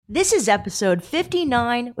This is episode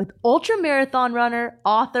 59 with ultramarathon runner,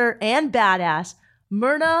 author, and badass,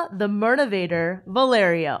 Mirna the Mirnavator,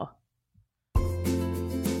 Valerio.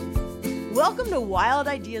 Welcome to Wild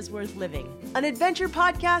Ideas Worth Living, an adventure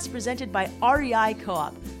podcast presented by REI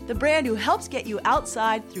Co-op, the brand who helps get you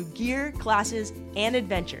outside through gear, classes, and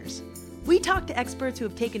adventures. We talk to experts who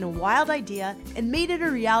have taken a wild idea and made it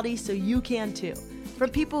a reality so you can too. From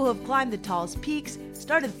people who have climbed the tallest peaks,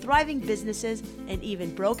 started thriving businesses, and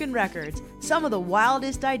even broken records, some of the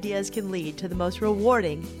wildest ideas can lead to the most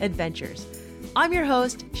rewarding adventures. I'm your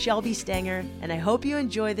host, Shelby Stanger, and I hope you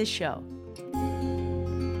enjoy this show.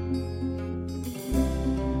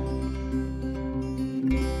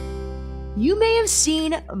 You may have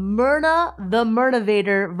seen Mirna the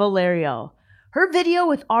Mirnavator, Valerio. Her video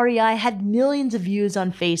with REI had millions of views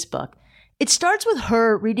on Facebook. It starts with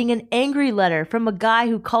her reading an angry letter from a guy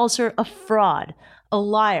who calls her a fraud, a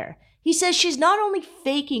liar. He says she's not only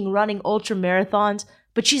faking running ultramarathons,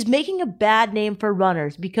 but she's making a bad name for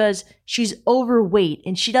runners because she's overweight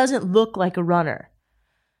and she doesn't look like a runner.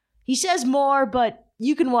 He says more, but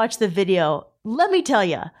you can watch the video. Let me tell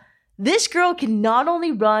you, this girl can not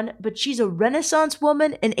only run, but she's a Renaissance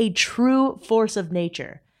woman and a true force of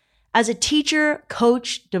nature. As a teacher,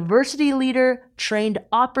 coach, diversity leader, trained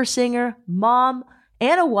opera singer, mom,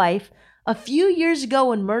 and a wife, a few years ago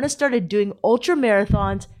when Mirna started doing ultra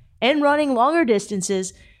marathons and running longer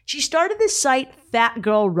distances, she started the site Fat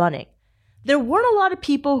Girl Running. There weren't a lot of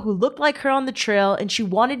people who looked like her on the trail, and she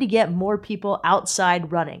wanted to get more people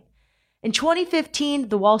outside running. In 2015,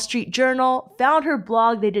 the Wall Street Journal found her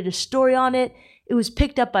blog. They did a story on it. It was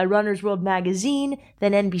picked up by Runner's World magazine,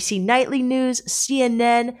 then NBC Nightly News,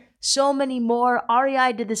 CNN, so many more.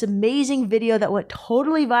 REI did this amazing video that went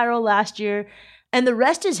totally viral last year, and the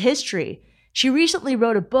rest is history. She recently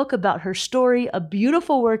wrote a book about her story, a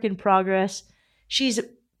beautiful work in progress. She's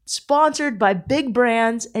sponsored by big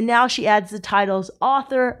brands, and now she adds the titles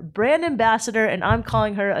author, brand ambassador, and I'm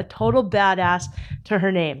calling her a total badass to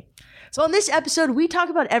her name. So on this episode, we talk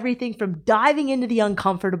about everything from diving into the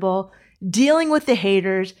uncomfortable, dealing with the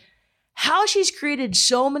haters, how she's created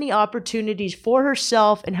so many opportunities for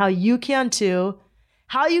herself and how you can too,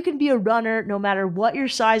 how you can be a runner no matter what your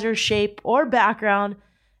size or shape or background,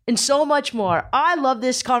 and so much more. I love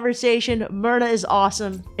this conversation. Mirna is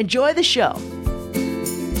awesome. Enjoy the show.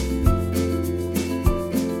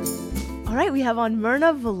 All right, we have on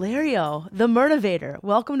Mirna Valerio, the Mirnavator.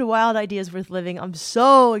 Welcome to Wild Ideas Worth Living. I'm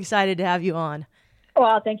so excited to have you on.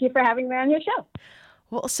 Well, thank you for having me on your show.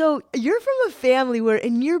 Well, so you're from a family where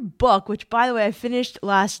in your book, which by the way, I finished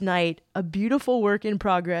last night, A Beautiful Work in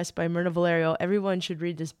Progress by Mirna Valerio. Everyone should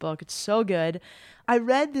read this book. It's so good. I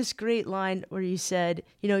read this great line where you said,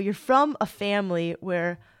 you're from a family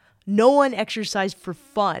where no one exercised for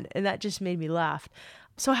fun. And that just made me laugh.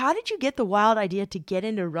 So how did you get the wild idea to get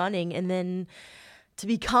into running and then to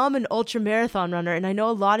become an ultramarathon runner? And I know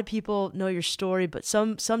a lot of people know your story, but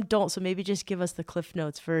some don't. So maybe just give us the Cliff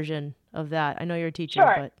Notes version of that. I know you're a teacher.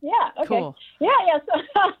 Sure. But yeah. Okay. Cool. Yeah. So,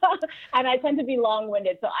 and I tend to be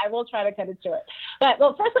long-winded, so I will try to cut it short. But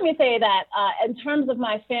first let me say that in terms of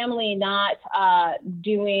my family not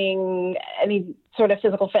doing any sort of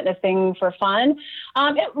physical fitness thing for fun,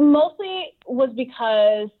 it mostly was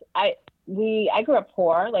because I grew up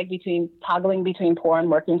poor, like toggling between poor and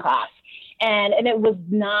working class. And it was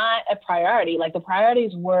not a priority. Like the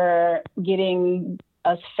priorities were getting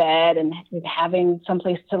us fed and having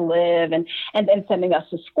someplace to live and sending us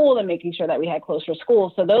to school and making sure that we had closer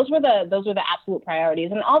schools. So those were the absolute priorities.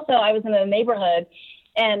 And also I was in a neighborhood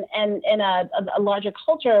and in a larger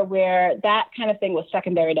culture where that kind of thing was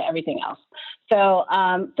secondary to everything else. So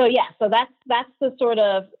that's the sort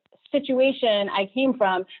of situation I came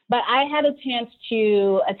from, but I had a chance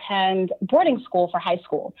to attend boarding school for high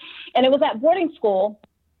school. And it was at boarding school,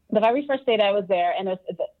 the very first day that I was there, and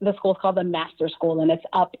the school is called the Master School, and it's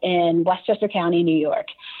up in Westchester County, New York.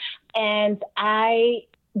 And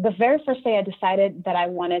the very first day I decided that I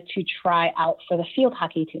wanted to try out for the field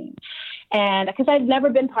hockey team. And because I'd never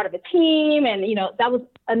been part of a team, and, that was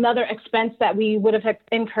another expense that we would have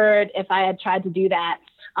incurred if I had tried to do that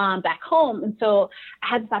back home. And so I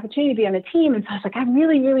had this opportunity to be on a team. And so I was like, I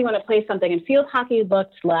really, really want to play something. And field hockey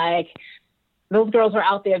looked like those girls were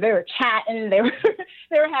out there. They were chatting. They were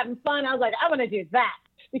having fun. I was like, I want to do that,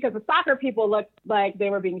 because the soccer people looked like they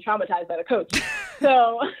were being traumatized by the coach.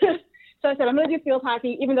 So I said, I'm going to do field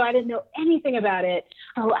hockey, even though I didn't know anything about it.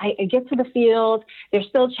 So I get to the field. They're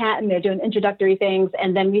still chatting. They're doing introductory things.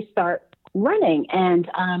 And then we start running. And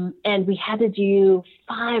we had to do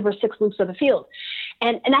 5 or 6 loops of the field.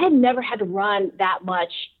 And I had never had to run that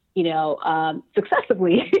much,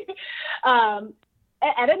 successively.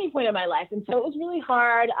 at any point in my life. And so it was really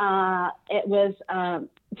hard. It was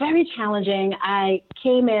very challenging. I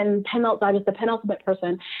came in I was the penultimate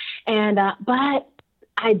person, and but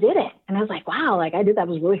I did it. And I was like, wow, like I did that. It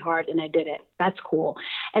was really hard, and I did it. That's cool.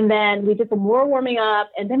 And then we did some more warming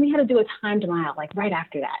up, and then we had to do a timed mile, like right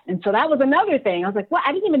after that. And so that was another thing. I was like, well,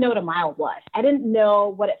 I didn't even know what a mile was. I didn't know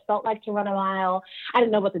what it felt like to run a mile. I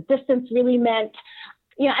didn't know what the distance really meant.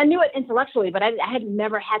 You know, I knew it intellectually, but I had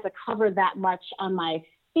never had to cover that much on my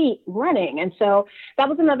feet running. And so that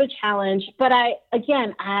was another challenge. But I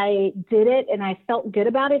did it, and I felt good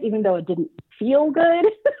about it, even though it didn't feel good.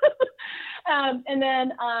 And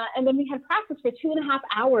then we had practice for 2.5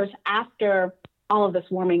 hours after all of this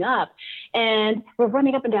warming up, and we're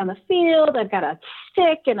running up and down the field. I've got a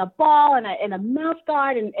stick and a ball and a mouth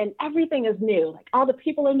guard, and everything is new. Like all the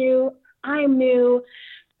people are new. I'm new.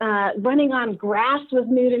 Running on grass was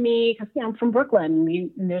new to me because I'm from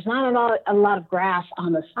Brooklyn. There's not a lot of grass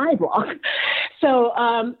on the sidewalk. So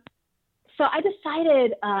I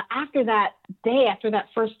decided after that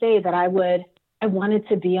first day that I wanted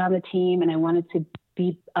to be on the team, and I wanted to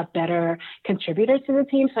be a better contributor to the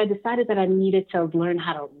team. So I decided that I needed to learn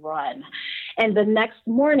how to run. And the next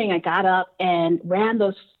morning I got up and ran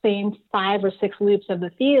those same 5 or 6 loops of the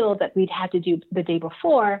field that we'd had to do the day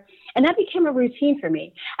before. And that became a routine for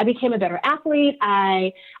me. I became a better athlete.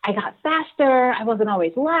 I got faster. I wasn't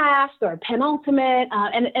always last or penultimate.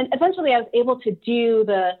 And eventually I was able to do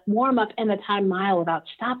the warm up and the time mile without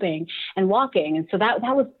stopping and walking. And so that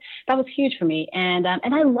was huge for me. And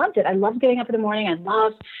I loved it. I loved getting up in the morning. I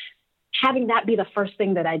loved having that be the first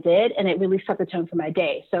thing that I did, and it really set the tone for my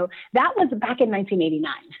day. So that was back in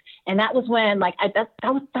 1989, and that was when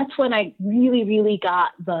that's when I really, really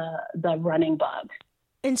got the running bug.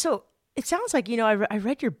 And so it sounds like, I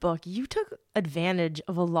read your book. You took advantage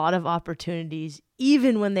of a lot of opportunities,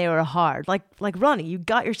 even when they were hard, like running. You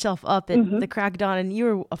got yourself up at the crack of dawn, and you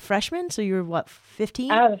were a freshman. So you were what,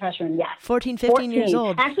 15? I was a freshman. Yeah. 14 years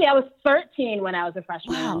old. Actually, I was 13 when I was a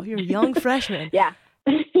freshman. Wow. You're a young freshman. Yeah.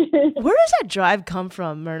 Where does that drive come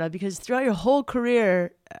from, Mirna? Because throughout your whole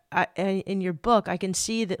career, in your book, I can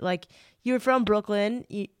see that like you were from Brooklyn.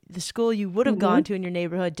 The school you would have gone to in your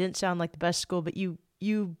neighborhood didn't sound like the best school, but you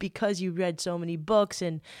because you read so many books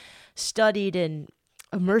and studied and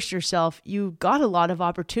immersed yourself, you got a lot of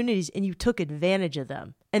opportunities and you took advantage of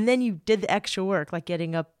them. And then you did the extra work, like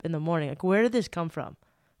getting up in the morning. Like, where did this come from?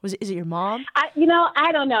 Is it your mom?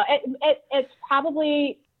 I don't know. It's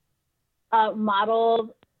probably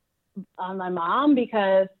modeled on my mom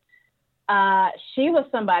because she was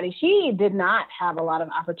somebody, she did not have a lot of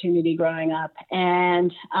opportunity growing up.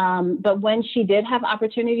 And, but when she did have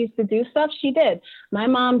opportunities to do stuff, she did. My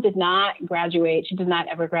mom did not graduate. She did not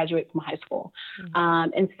ever graduate from high school.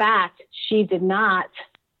 In fact, she did not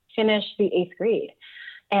finish the 8th grade.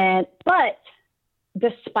 But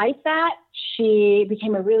despite that, she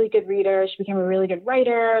became a really good reader. She became a really good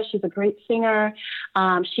writer. She's a great singer.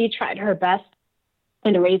 She tried her best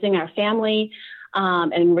in raising our family.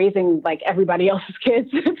 And raising like everybody else's kids.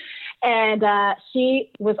 And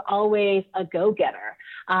she was always a go-getter.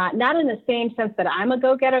 Not in the same sense that I'm a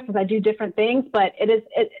go-getter because I do different things, but it's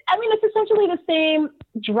essentially the same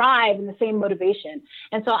drive and the same motivation.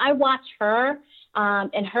 And so I watch her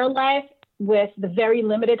in her life with the very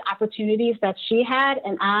limited opportunities that she had,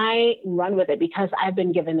 and I run with it because I've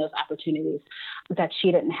been given those opportunities that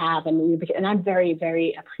she didn't have. And I'm very,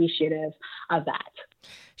 very appreciative of that.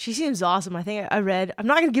 She seems awesome. I think I'm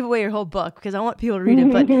not going to give away your whole book because I want people to read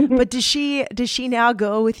it, but does she now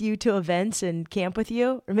go with you to events and camp with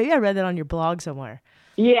you? Or maybe I read that on your blog somewhere.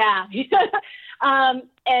 Yeah.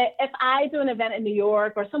 If I do an event in New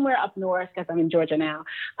York or somewhere up north, because I'm in Georgia now,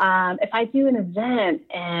 if I do an event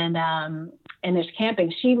and there's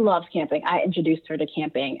camping, she loves camping. I introduced her to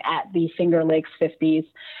camping at the Finger Lakes 50s.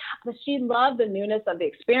 But she loved the newness of the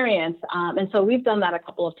experience. And so we've done that a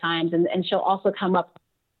couple of times. And she'll also come up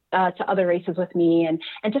to other races with me and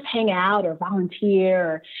just hang out or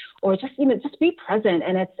volunteer or just be present.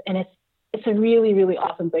 And it's a really, really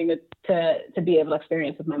awesome thing to be able to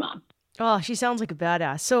experience with my mom. Oh, she sounds like a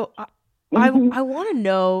badass. So I want to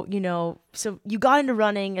know, so you got into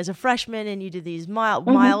running as a freshman and you did these mile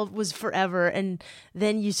was forever. And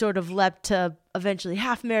then you sort of leapt to eventually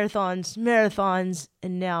half marathons.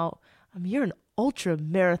 And now you're an ultra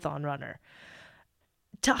marathon runner.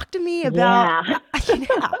 Talk to me about,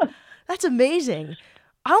 that's amazing.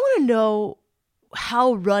 I want to know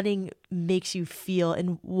how running makes you feel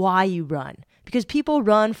and why you run, because people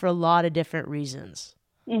run for a lot of different reasons.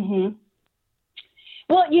 Mm-hmm.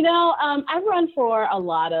 Well, I run for a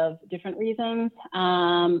lot of different reasons,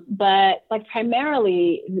 but like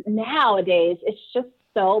primarily nowadays, it's just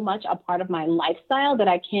so much a part of my lifestyle that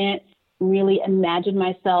I can't really imagine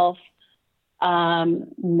myself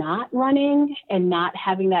not running and not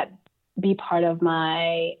having that be part of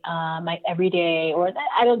my my everyday, or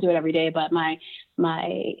I don't do it every day, but my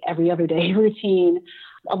every other day routine,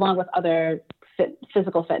 along with other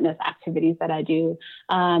physical fitness activities that I do.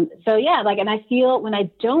 So yeah, and I feel when I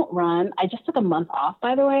don't run, I just took a month off,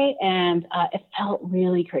 by the way, and it felt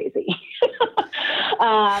really crazy.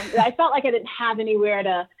 I felt like I didn't have anywhere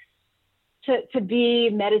to be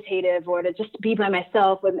meditative or to just be by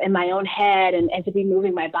myself in my own head and to be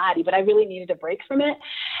moving my body, but I really needed a break from it.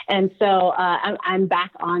 And so I'm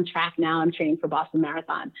back on track now. I'm training for Boston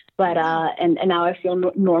Marathon, but and now I feel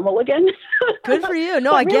normal again. Good for you.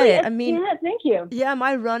 No, I get it. I mean, yeah, thank you. Yeah,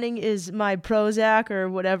 my running is my Prozac or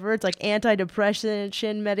whatever. It's like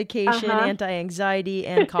antidepressant medication, anti-anxiety,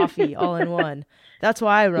 and coffee all in one. That's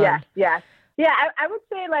why I run. Yeah. I would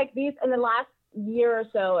say like these in the last year or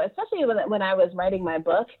so, especially when I was writing my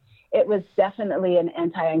book, it was definitely an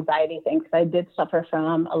anti-anxiety thing, because I did suffer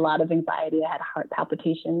from a lot of anxiety. I had heart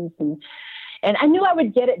palpitations and I knew I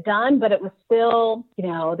would get it done, but it was still,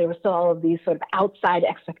 there were still all of these sort of outside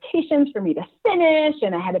expectations for me to finish,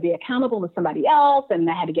 and I had to be accountable to somebody else, and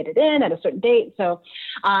I had to get it in at a certain date. So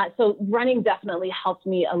running definitely helped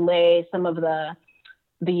me allay some of the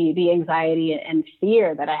anxiety and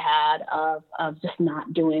fear that I had of just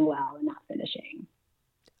not doing well and not finishing.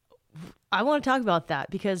 I want to talk about that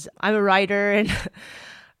because I'm a writer, and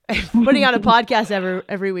putting out a podcast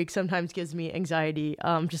every week sometimes gives me anxiety,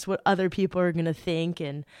 just what other people are going to think.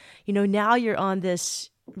 And, now you're on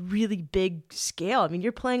this really big scale. I mean,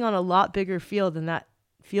 you're playing on a lot bigger field than that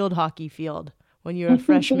field hockey field when you're a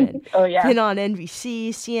freshman. Oh, yeah. Been on NBC,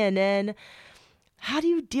 CNN. How do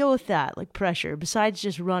you deal with that, like pressure, besides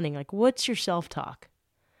just running? Like, what's your self-talk?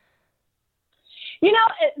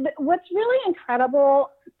 What's really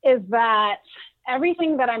incredible is that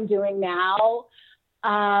everything that I'm doing now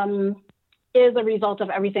is a result of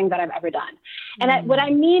everything that I've ever done. And what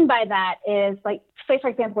I mean by that is, like, say, for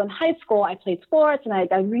example, in high school, I played sports and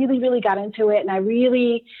I really, really got into it. And I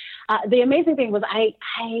really, the amazing thing was I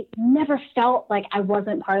never felt like I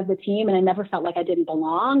wasn't part of the team, and I never felt like I didn't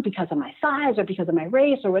belong because of my size or because of my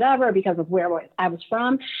race or whatever, or because of where I was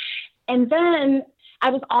from. And then I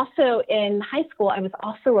was also in high school, I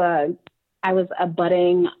was a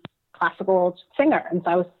budding classical singer. And so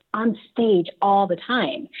I was on stage all the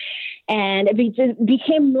time. And it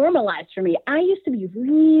became normalized for me. I used to be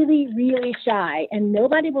really, really shy, and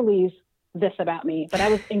nobody believes this about me, but I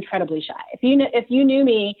was incredibly shy. If you knew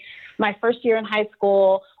me my first year in high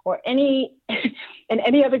school or in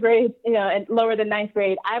any other grade, and lower than ninth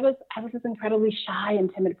grade, I was this incredibly shy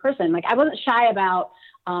and timid person. Like, I wasn't shy about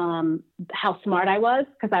how smart I was,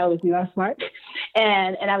 because I always knew I was smart,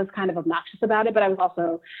 and I was kind of obnoxious about it, but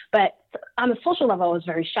on the social level, I was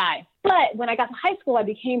very shy. But when I got to high school, I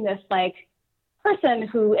became this like person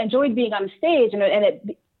who enjoyed being on the stage,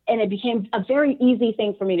 and it became a very easy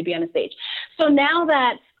thing for me to be on the stage. So now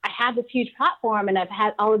that I have this huge platform and I've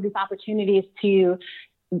had all of these opportunities to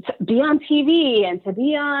be on TV and to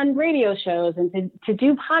be on radio shows and to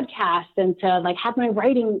do podcasts and to like have my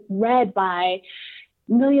writing read by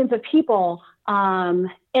millions of people,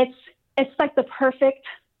 it's like the perfect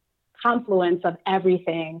confluence of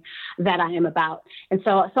everything that I am about. And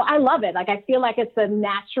so I love it. Like, I feel like it's a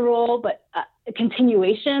natural, but a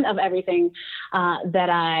continuation of everything that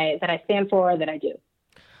I stand for, that I do.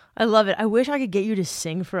 I love it. I wish I could get you to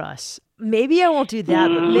sing for us. Maybe I won't do that,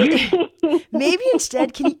 but maybe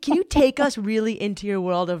instead, can you take us really into your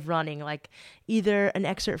world of running? Like either an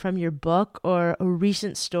excerpt from your book or a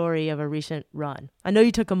recent story of a recent run. I know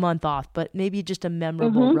you took a month off, but maybe just a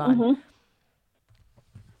memorable run. Mm-hmm.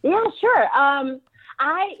 Yeah, sure.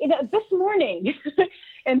 This morning,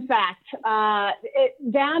 in fact,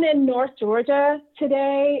 down in North Georgia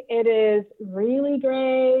today, it is really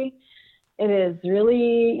gray. It is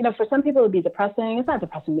really, for some people it would be depressing. It's not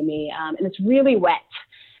depressing to me. And it's really wet.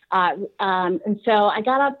 And so I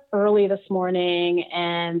got up early this morning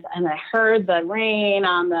and I heard the rain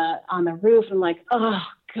on the roof. I'm like, oh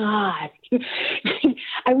God,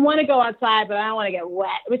 I want to go outside, but I don't want to get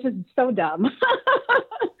wet, which is so dumb.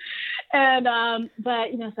 And, but,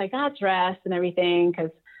 so I got dressed and everything, because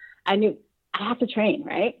I knew I have to train,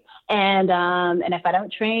 right? And if I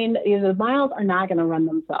don't train, the miles are not going to run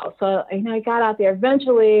themselves. So, I got out there,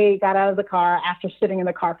 eventually got out of the car after sitting in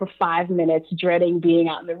the car for 5 minutes, dreading being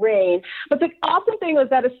out in the rain. But the awesome thing was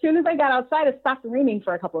that as soon as I got outside, it stopped raining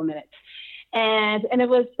for a couple of minutes. And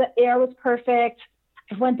the air was perfect.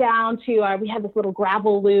 I went down to we had this little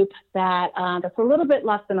gravel loop that's a little bit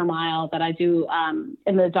less than a mile that I do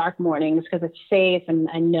in the dark mornings because it's safe and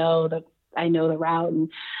I know the route.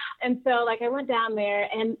 And so like I went down there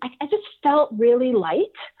and I just felt really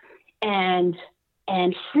light and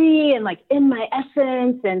free and like in my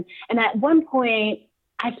essence. And at one point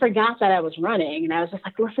I forgot that I was running and I was just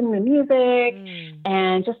like listening to music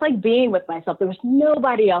and just like being with myself. There was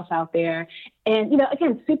nobody else out there. And,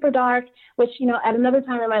 again, super dark, which, at another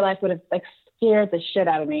time in my life would have like scared the shit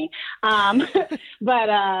out of me.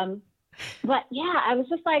 But yeah, I was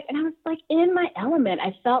just like, and I was like in my element.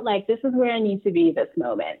 I felt like this is where I need to be this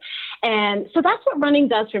moment. And so that's what running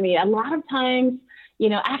does for me. A lot of times,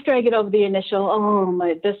 after I get over the initial,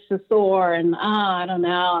 this is sore and I don't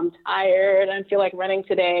know, I'm tired, I feel like running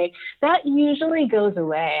today, that usually goes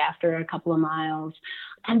away after a couple of miles.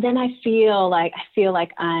 And then I feel like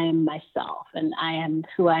I'm myself and I am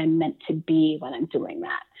who I'm meant to be when I'm doing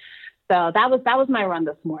that. So that was my run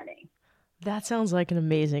this morning. That sounds like an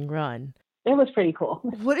amazing run. It was pretty cool.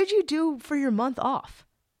 What did you do for your month off?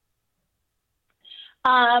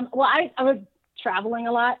 Well, I was traveling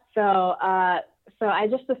a lot. So I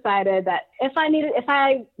just decided that if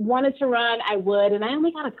I wanted to run, I would. And I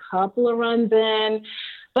only got a couple of runs in,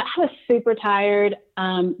 but I was super tired,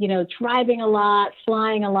 driving a lot,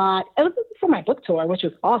 flying a lot. It was for my book tour, which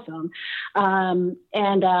was awesome.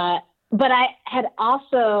 But I had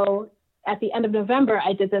also, at the end of November,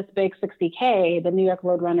 I did this big 60K, the New York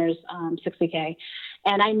Roadrunners 60K.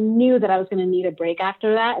 And I knew that I was going to need a break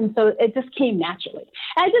after that. And so it just came naturally.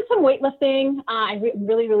 And I did some weightlifting. I'm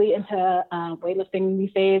really, really into weightlifting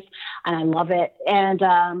these days, and I love it. And,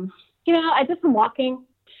 I did some walking.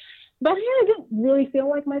 But I didn't really feel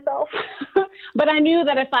like myself. But I knew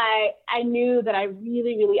that I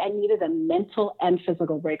needed a mental and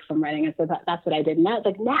physical break from running. And so that's what I did. Now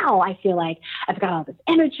I feel like I've got all this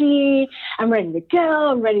energy. I'm ready to go.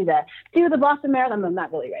 I'm ready to do the Boston Marathon. I'm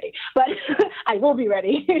not really ready, but I will be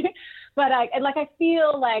ready. But I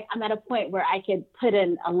feel like I'm at a point where I could put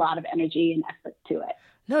in a lot of energy and effort to it.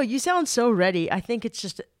 No, you sound so ready. I think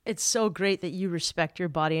it's so great that you respect your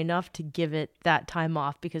body enough to give it that time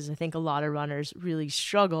off, because I think a lot of runners really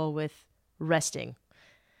struggle with resting.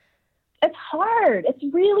 It's hard. It's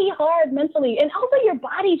really hard mentally. And also your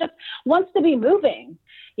body just wants to be moving,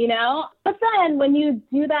 But then when you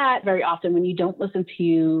do that very often, when you don't listen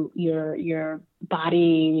to your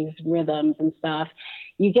body's rhythms and stuff,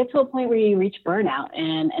 you get to a point where you reach burnout.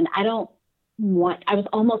 And I was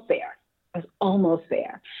almost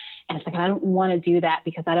there. And it's like, I don't want to do that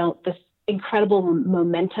because this incredible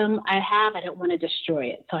momentum I have, I don't want to destroy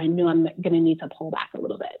it. So I knew I'm going to need to pull back a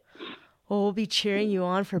little bit. Well, we'll be cheering you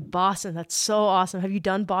on for Boston. That's so awesome. Have you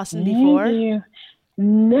done Boston before?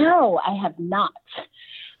 No, I have not.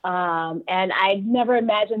 And I never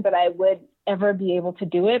imagined that I would ever be able to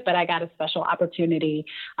do it, but I got a special opportunity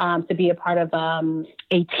to be a part of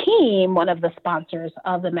a team. One of the sponsors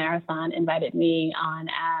of the marathon invited me on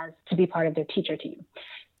to be part of their teacher team.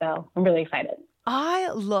 So I'm really excited. I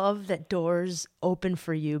love that doors open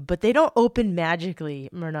for you, but they don't open magically,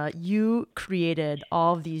 Mirna. You created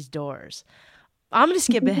all of these doors. I'm going to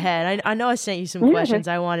skip ahead. I know I sent you some questions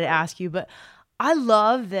I wanted to ask you, but I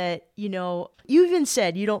love that, you even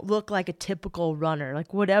said you don't look like a typical runner,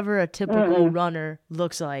 like whatever a typical runner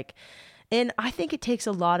looks like. And I think it takes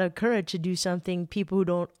a lot of courage to do something people who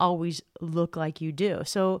don't always look like you do.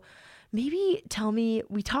 So maybe tell me,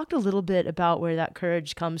 we talked a little bit about where that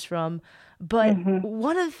courage comes from, but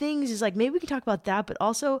one of the things is like, maybe we can talk about that, but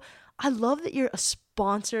also I love that you're a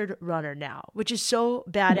sponsored runner now, which is so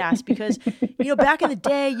badass because, back in the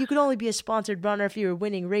day, you could only be a sponsored runner if you were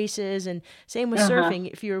winning races, and same with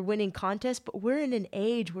surfing, if you were winning contests. But we're in an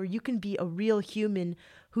age where you can be a real human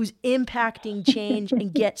who's impacting change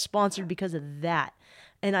and get sponsored because of that.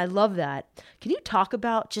 And I love that. Can you talk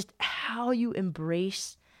about just how you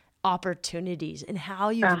embrace opportunities and how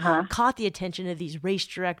you've caught the attention of these race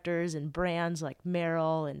directors and brands like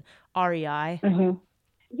Merrill and REI?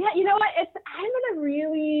 Yeah, you know what? I'm in a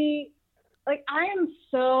really, I am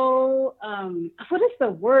so, what is the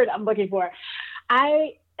word I'm looking for?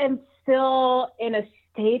 I am still in a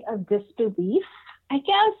state of disbelief, I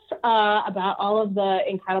guess, about all of the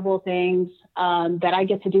incredible things that I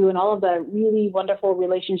get to do and all of the really wonderful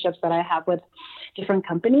relationships that I have with different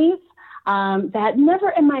companies. That never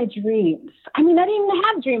in my dreams. I mean, I didn't even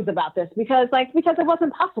have dreams about this because it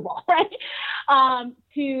wasn't possible, right?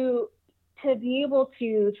 To be able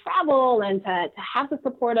to travel and to have the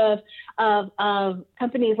support of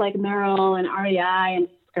companies like Merrill and REI and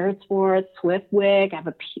Skirt Sports, Swiftwick. I have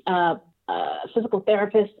a physical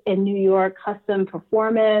therapist in New York, Custom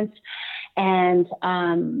Performance. And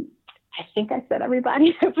I think I said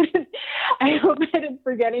everybody. I hope I didn't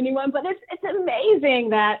forget anyone, but it's amazing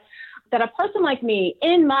that a person like me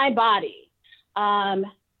in my body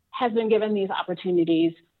has been given these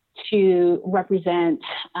opportunities to represent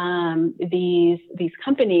these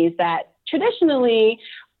companies that traditionally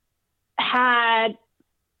had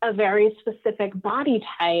a very specific body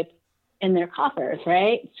type in their coffers,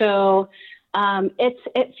 right? So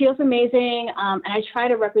it feels amazing, and I try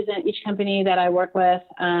to represent each company that I work with,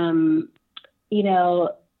 you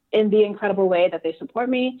know, in the incredible way that they support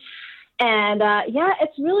me. And yeah,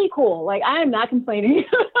 it's really cool. Like, I am not complaining.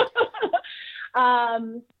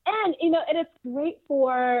 And, you know, and it's great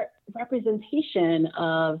for representation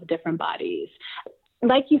of different bodies.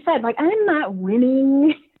 Like you said, like, I'm not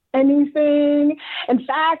winning anything. In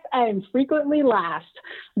fact, I'm frequently last.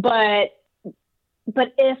 But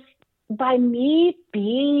if by me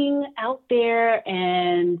being out there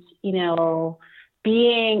and, you know,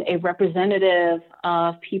 being a representative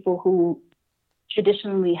of people who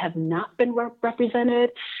traditionally have not been represented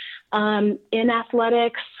in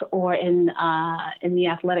athletics or in the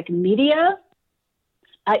athletic media,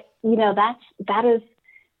 you know, that is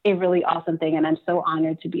a really awesome thing. And I'm so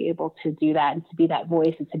honored to be able to do that and to be that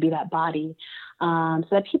voice and to be that body, so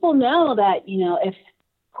that people know that, you know, if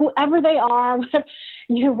whoever they are,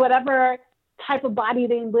 you know, whatever type of body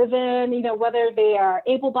they live in, you know, whether they are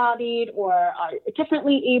able-bodied or are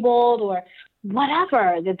differently abled or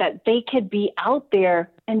whatever, that they could be out there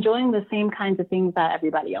enjoying the same kinds of things that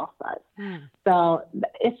everybody else does. So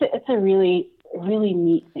it's a really, really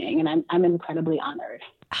neat thing, and I'm incredibly honored.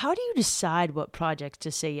 How do you decide what projects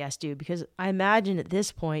to say yes to? Because I imagine at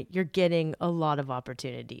this point you're getting a lot of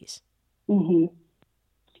opportunities. Mm-hmm.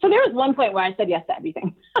 So there was one point where I said yes to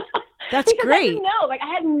everything. That's because great. I didn't know, like,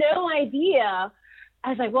 I had no idea. I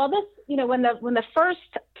was like, well, this, you know, when the first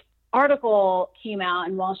article came out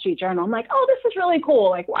in Wall Street Journal, I'm like, oh, this is really cool.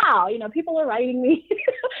 Like, wow, you know, people are writing me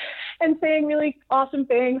and saying really awesome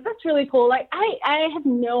things. That's really cool. Like, I had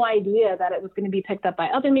no idea that it was going to be picked up by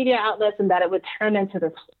other media outlets and that it would turn into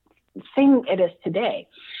this thing it is today.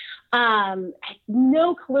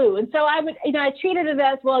 No clue. And so I would, you know, I treated it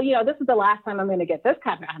as, well, you know, this is the last time I'm going to get this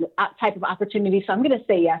type of opportunity. So I'm going to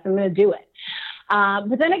say yes, I'm going to do it.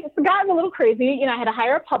 But then it got a little crazy. You know, I had to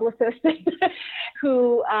hire a publicist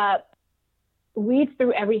who weeds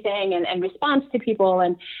through everything and responds to people.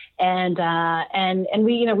 And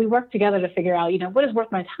we, you know, we work together to figure out, you know, what is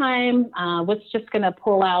worth my time, what's just going to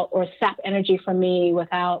pull out or sap energy from me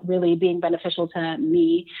without really being beneficial to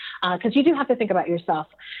me. Because you do have to think about yourself.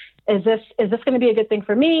 Is this going to be a good thing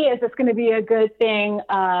for me? Is this going to be a good thing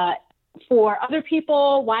for other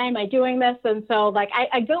people? Why am I doing this? And so, like,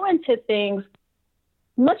 I go into things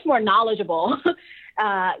much more knowledgeable,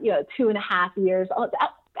 you know, 2.5 years,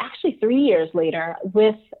 actually 3 years later,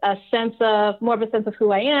 with more of a sense of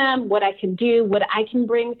who I am, what I can do, what I can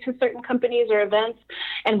bring to certain companies or events,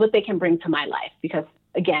 and what they can bring to my life. Because,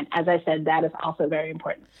 again, as I said, that is also very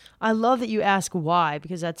important. I love that you ask why,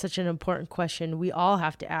 because that's such an important question we all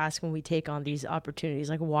have to ask when we take on these opportunities.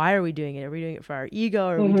 Like, why are we doing it? Are we doing it for our ego?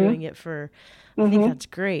 Or are we doing it for, I think that's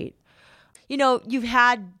great. You know, you've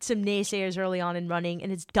had some naysayers early on in running,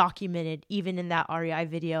 and it's documented even in that REI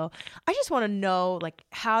video. I just want to know, like,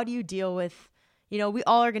 how do you deal with, you know, we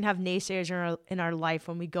all are going to have naysayers in our life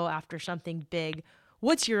when we go after something big.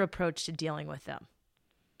 What's your approach to dealing with them?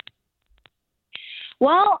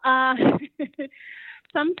 Well,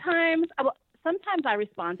 sometimes I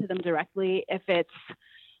respond to them directly if it's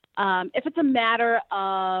a matter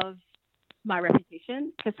of my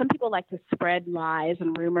reputation, because some people like to spread lies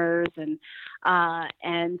and rumors and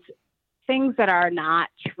things that are not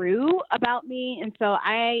true about me. And so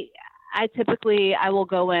I typically will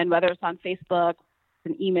go in, whether it's on Facebook,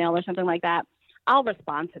 an email or something like that, I'll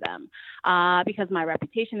respond to them because my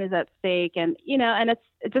reputation is at stake, and you know, and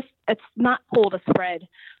it's not cool to spread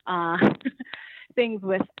things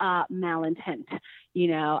with malintent. You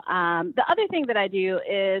know, the other thing that I do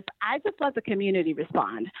is I just let the community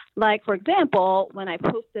respond. Like, for example, when I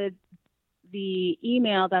posted the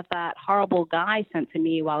email that horrible guy sent to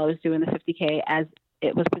me while I was doing the 50K as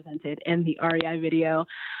it was presented in the REI video,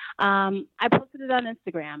 I posted it on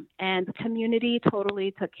Instagram, and the community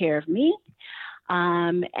totally took care of me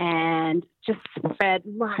and just spread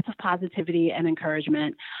lots of positivity and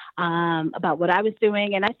encouragement about what I was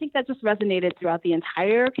doing. And I think that just resonated throughout the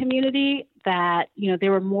entire community, that, you know,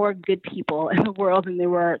 there were more good people in the world than there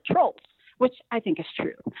were trolls, which I think is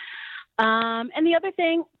true. And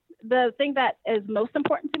the thing that is most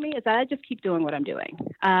important to me is that I just keep doing what I'm doing.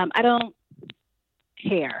 I don't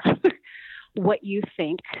care what you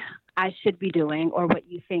think. I should be doing or what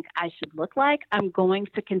you think I should look like, I'm going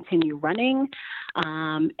to continue running.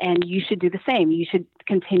 And you should do the same. You should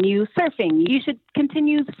continue surfing. You should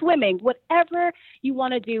continue swimming, whatever you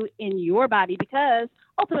want to do in your body, because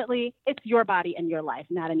ultimately it's your body and your life,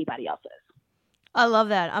 not anybody else's. I love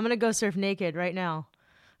that. I'm going to go surf naked right now.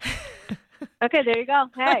 Okay, there you go.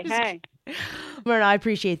 Hey. Mirna, I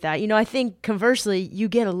appreciate that. I think conversely, you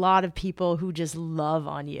get a lot of people who just love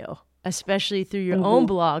on you, especially through your own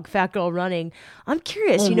blog, Fat Girl Running. I'm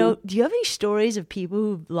curious, do you have any stories of people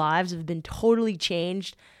whose lives have been totally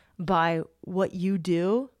changed by what you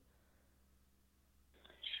do?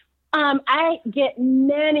 I get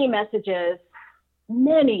many messages,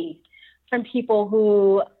 from people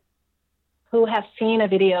who have seen a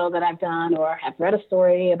video that I've done or have read a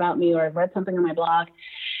story about me or have read something on my blog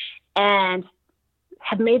and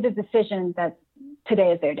have made the decision that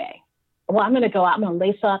today is their day. Well, I'm going to go out, I'm going to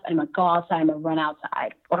lace up and I'm going to go outside, I'm going to run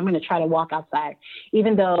outside, or I'm going to try to walk outside,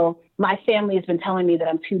 even though my family has been telling me that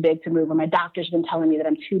I'm too big to move, or my doctor's been telling me that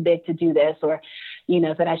I'm too big to do this, or,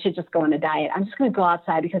 that I should just go on a diet. I'm just going to go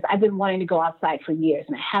outside because I've been wanting to go outside for years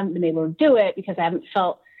and I haven't been able to do it because I haven't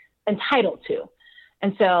felt entitled to.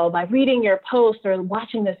 And so by reading your post or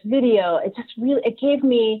watching this video, it gave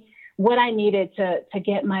me what I needed to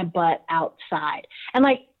get my butt outside. And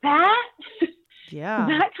like that,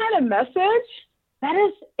 that kind of message, that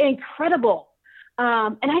is incredible.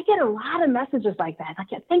 And I get a lot of messages like that.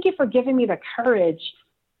 Like, thank you for giving me the courage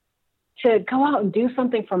to go out and do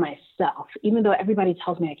something for myself, even though everybody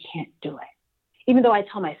tells me I can't do it, even though I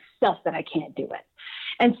tell myself that I can't do it.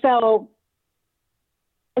 And so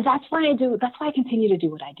that's why I continue to do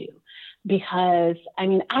what I do, because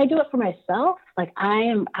I do it for myself. Like, I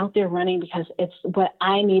am out there running because it's what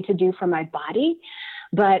I need to do for my body.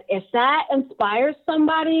 But if that inspires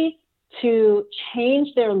somebody to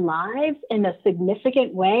change their lives in a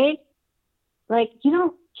significant way, like, you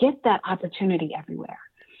don't get that opportunity everywhere.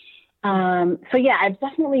 So yeah, I've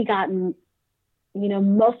definitely gotten,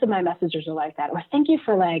 most of my messages are like that. Or thank you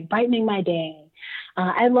for like brightening my day.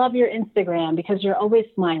 I love your Instagram because you're always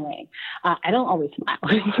smiling. I don't always smile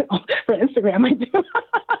for Instagram. I do.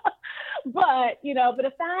 But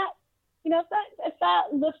if that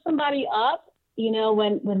lifts somebody up,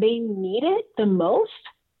 when they need it the most,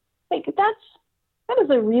 like that is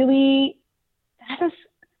a really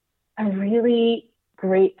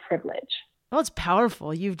great privilege. Well, it's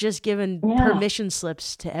powerful. You've just given permission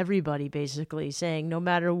slips to everybody, basically saying no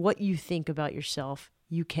matter what you think about yourself,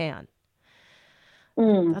 you can.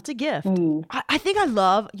 That's a gift. I think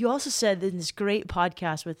you also said in this great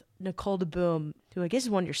podcast with Nicole DeBoom, who I guess is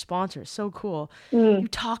one of your sponsors, so cool. You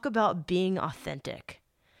talk about being authentic.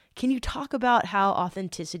 Can you talk about how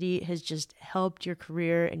authenticity has just helped your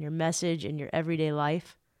career and your message and your everyday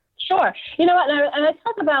life? Sure. You know what? And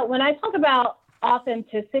when I talk about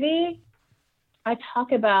authenticity, I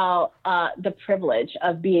talk about the privilege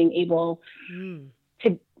of being able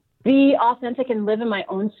to be authentic and live in my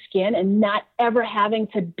own skin and not ever having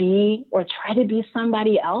to be or try to be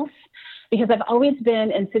somebody else. Because I've always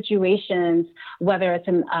been in situations, whether it's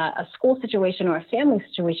in a school situation or a family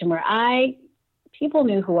situation, where people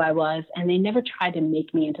knew who I was and they never tried to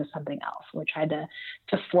make me into something else or tried to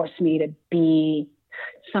force me to be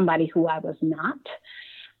somebody who I was not.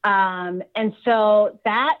 And so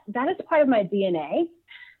that is part of my DNA.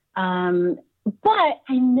 But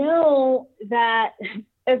I know that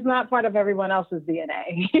it's not part of everyone else's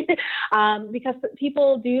DNA because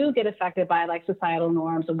people do get affected by like societal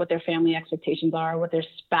norms and what their family expectations are, what their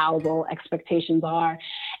spousal expectations are.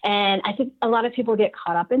 And I think a lot of people get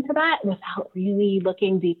caught up into that without really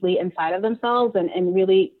looking deeply inside of themselves and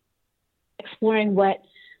really exploring what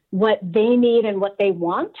they need and what they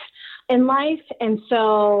want in life. And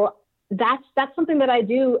so that's something that I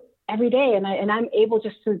do every day. And I'm able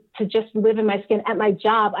just to just live in my skin. At my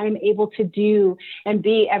job, I'm able to do and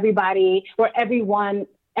be everybody or everyone,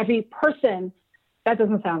 every person. That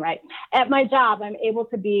doesn't sound right. At my job, I'm able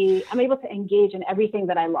to engage in everything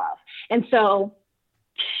that I love. And so,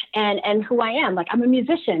 and who I am, like I'm a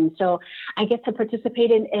musician, so I get to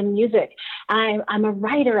participate in music. I'm a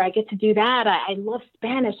writer. I get to do that. I love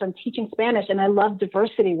Spanish. I'm teaching Spanish and I love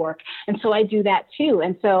diversity work. And so I do that too.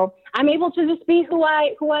 And so I'm able to just be who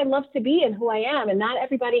I love to be and who I am. And not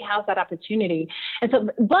everybody has that opportunity. And so,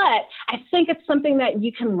 but I think it's something that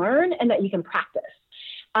you can learn and that you can practice.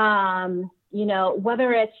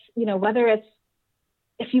 Whether it's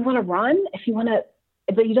if you want to run, if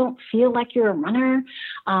but you don't feel like you're a runner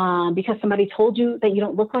because somebody told you that you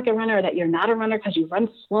don't look like a runner, or that you're not a runner because you run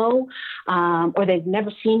slow, or they've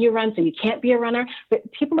never seen you run, so you can't be a runner.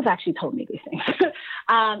 But people have actually told me these things.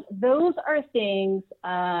 Those are things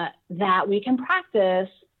that we can practice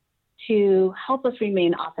to help us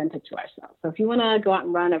remain authentic to ourselves. So if you want to go out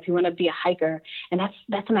and run, or if you want to be a hiker, and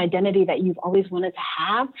that's an identity that you've always wanted to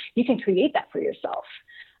have, you can create that for yourself.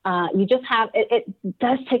 You just have, it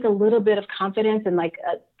does take a little bit of confidence and like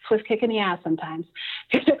a swift kick in the ass sometimes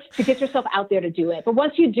to get yourself out there to do it. But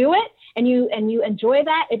once you do it and you enjoy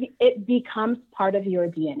that, it becomes part of your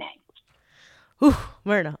DNA. Whew,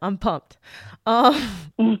 Mirna, I'm pumped. I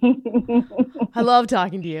love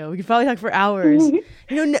talking to you. We could probably talk for hours.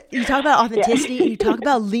 You talk about authenticity and you talk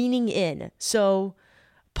about leaning in. So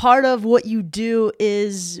part of what you do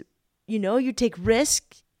is, you take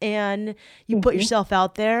risk and you put yourself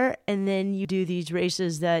out there, and then you do these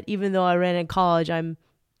races that even though I ran in college, I'm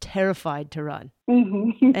terrified to run.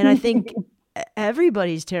 And I think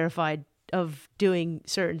everybody's terrified of doing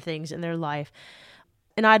certain things in their life.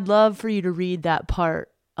 And I'd love for you to read that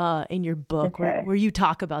part in your book where you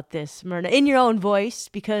talk about this, Mirna, in your own voice,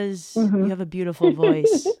 because you have a beautiful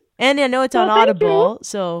voice. And I know it's on Audible,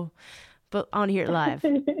 but I want to hear it live.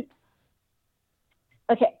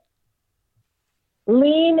 Okay.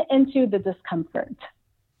 Lean into the discomfort.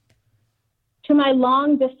 To my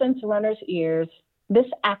long distance runner's ears, this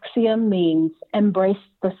axiom means embrace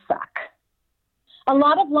the suck. A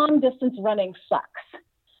lot of long distance running sucks.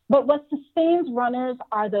 But what sustains runners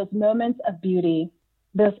are those moments of beauty,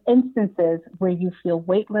 those instances where you feel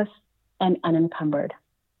weightless and unencumbered.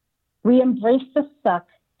 We embrace the suck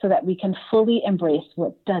so that we can fully embrace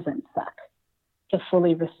what doesn't suck, to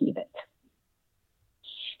fully receive it.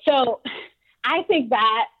 So I think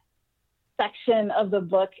that section of the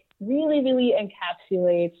book really, really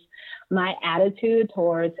encapsulates my attitude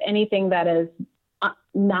towards anything that is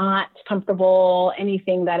not comfortable,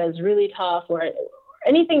 anything that is really tough, or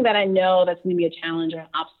anything that I know that's going to be a challenge or an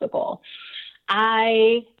obstacle.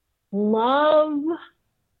 I love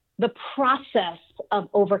the process of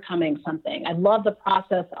overcoming something. I love the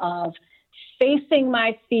process of facing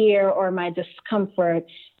my fear or my discomfort,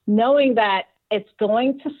 knowing that it's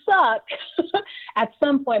going to suck at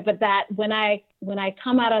some point, but that when I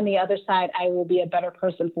come out on the other side, I will be a better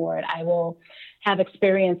person for it. I will have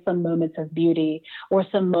experienced some moments of beauty or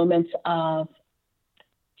some moments of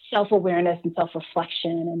self-awareness and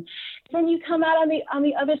self-reflection, and then you come out on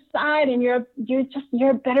the other side, and you're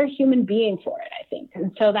a better human being for it, I think.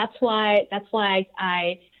 And so that's why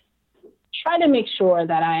I try to make sure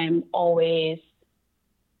that I'm always,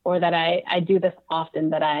 or that I do this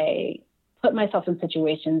often, that I put myself in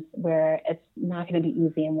situations where it's not going to be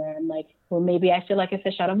easy, and where I'm like, well, maybe I feel like a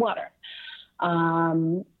fish out of water,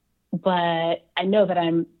 but I know that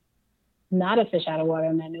I'm not a fish out of water,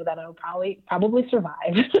 and I know that I'll probably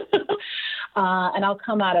survive, and I'll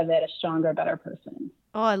come out of it a stronger, better person.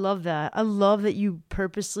 Oh, I love that. I love that you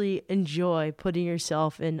purposely enjoy putting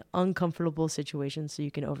yourself in uncomfortable situations so you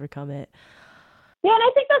can overcome it. Yeah, and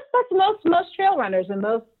I think that's most trail runners and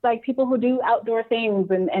most like people who do outdoor things,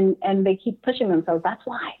 and they keep pushing themselves. That's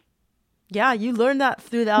why. Yeah, you learn that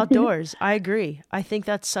through the outdoors. I agree. I think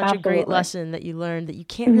that's such a great lesson that you learned, that you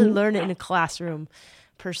can't really learn it in a classroom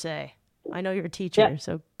per se. I know you're a teacher,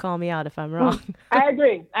 so call me out if I'm wrong. I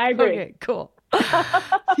agree. Okay, cool.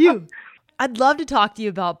 Phew. I'd love to talk to you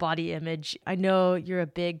about body image. I know you're a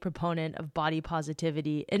big proponent of body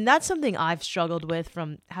positivity, and that's something I've struggled with,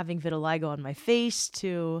 from having vitiligo on my face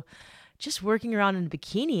to just working around in a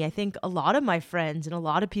bikini. I think a lot of my friends and a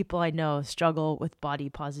lot of people I know struggle with body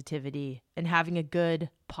positivity and having a good,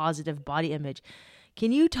 positive body image.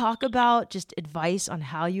 Can you talk about just advice on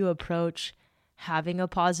how you approach having a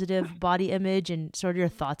positive body image and sort of your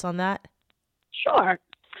thoughts on that? Sure.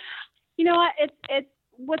 You know what? It's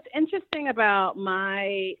what's interesting about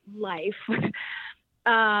my life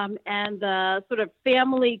and the sort of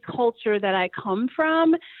family culture that I come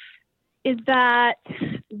from is that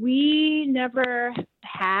we never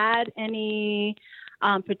had any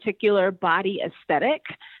particular body aesthetic.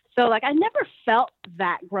 So like I never felt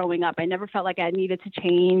that growing up. I never felt like I needed to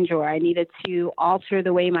change or I needed to alter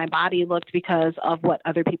the way my body looked because of what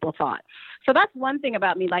other people thought. So that's one thing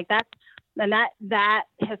about me. Like that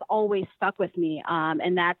has always stuck with me.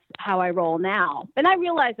 And that's how I roll now. And I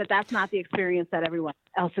realize that that's not the experience that everyone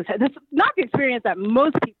else has had. That's not the experience that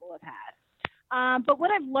most people have had. But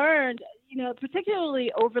what I've learned, you know,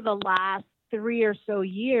 particularly over the last 3 or so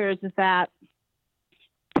years, is that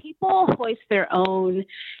people hoist their own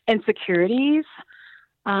insecurities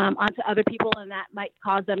onto other people, and that might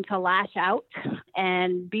cause them to lash out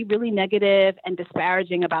and be really negative and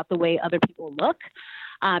disparaging about the way other people look,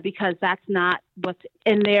 because that's not what's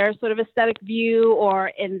in their sort of aesthetic view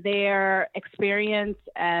or in their experience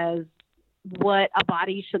as what a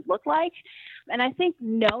body should look like. And I think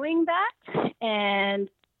knowing that and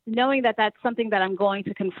knowing that that's something that I'm going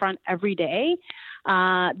to confront every day,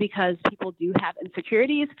 because people do have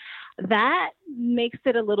insecurities, that makes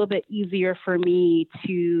it a little bit easier for me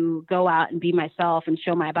to go out and be myself and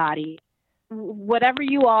show my body. Whatever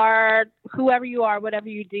you are, whoever you are, whatever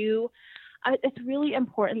you do, it's really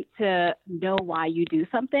important to know why you do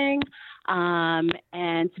something,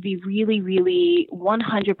 and to be really, really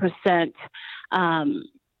 100%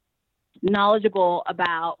 knowledgeable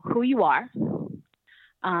about who you are,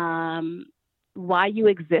 why you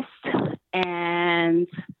exist, and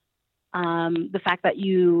the fact that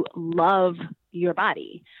you love your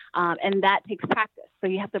body. And that takes practice. So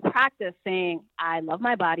you have to practice saying, I love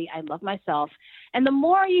my body, I love myself. And the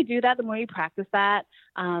more you do that, the more you practice that,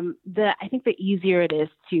 I think the easier it is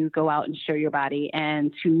to go out and show your body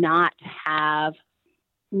and to not have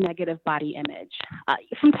negative body image.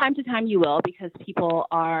 From time to time you will, because people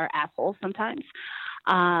are assholes sometimes.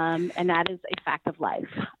 And that is a fact of life.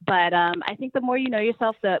 But I think the more you know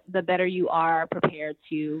yourself, the better you are prepared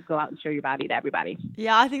to go out and show your body to everybody.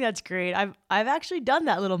 Yeah, I think that's great. I've actually done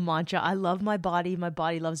that little mantra. I love my body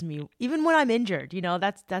loves me. Even when I'm injured,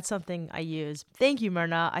 that's something I use. Thank you,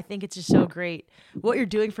 Mirna. I think it's just so great what you're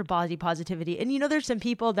doing for body positivity. And there's some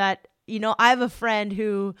people that, I have a friend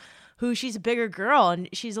who she's a bigger girl and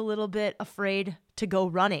she's a little bit afraid to go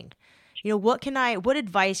running. What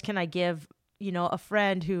advice can I give a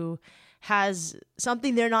friend who has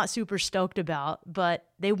something they're not super stoked about, but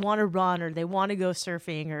they want to run or they want to go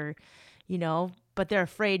surfing or, but they're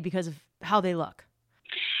afraid because of how they look?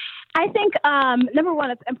 I think, number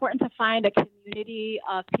one, it's important to find a community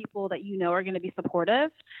of people that are going to be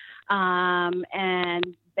supportive, and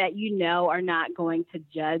that are not going to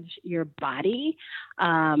judge your body.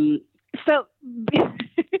 Because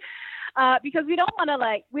we don't want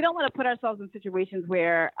to put ourselves in situations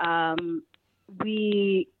where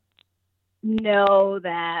we know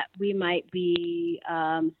that we might be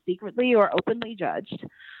secretly or openly judged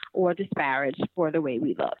or disparaged for the way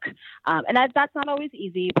we look. And that's not always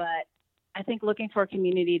easy, but I think looking for a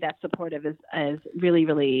community that's supportive is really,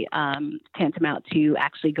 really tantamount to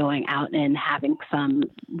actually going out and having some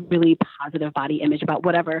really positive body image about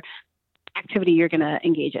whatever activity you're going to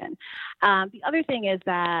engage in. The other thing is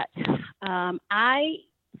that I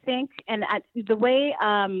think, and the way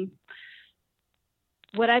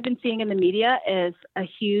what I've been seeing in the media is a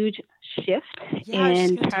huge shift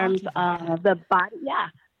in terms of the body.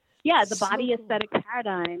 The body aesthetic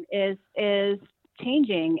paradigm is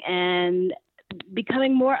changing and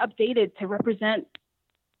becoming more updated to represent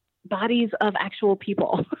bodies of actual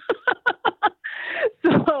people.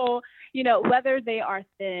 So, whether they are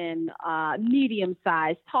thin, medium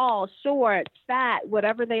size, tall, short, fat,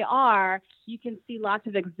 whatever they are, you can see lots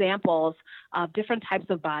of examples of different types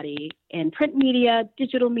of body in print media,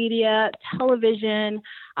 digital media, television.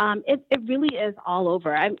 It really is all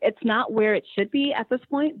over. It's not where it should be at this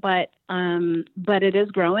point, but it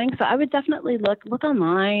is growing. So I would definitely look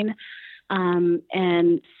online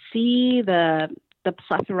and see the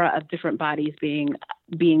plethora of different bodies being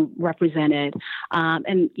represented,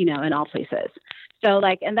 and in all places. So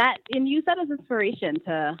and use that as inspiration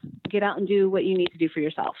to get out and do what you need to do for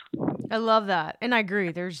yourself. I love that. And I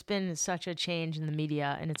agree. There's been such a change in the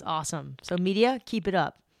media and it's awesome. So media, keep it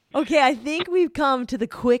up. Okay, I think we've come to the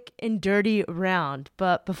quick and dirty round.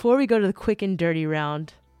 But before we go to the quick and dirty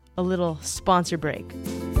round, a little sponsor break.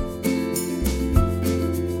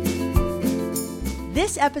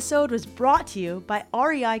 This episode was brought to you by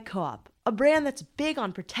REI Co-op, a brand that's big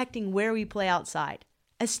on protecting where we play outside.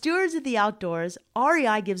 As stewards of the outdoors,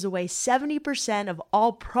 REI gives away 70% of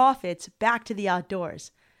all profits back to the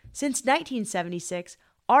outdoors. Since 1976,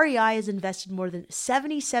 REI has invested more than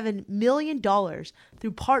 $77 million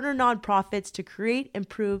through partner nonprofits to create,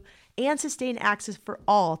 improve, and sustain access for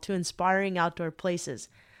all to inspiring outdoor places.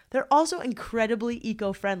 They're also incredibly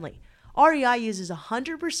eco-friendly. REI uses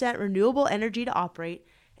 100% renewable energy to operate,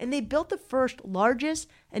 and they built the first, largest,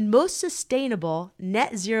 and most sustainable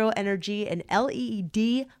net zero energy and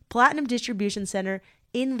LED platinum distribution center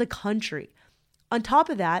in the country. On top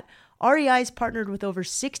of that, REI has partnered with over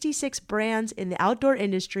 66 brands in the outdoor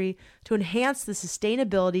industry to enhance the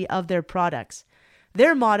sustainability of their products.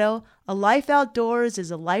 Their motto, "A life outdoors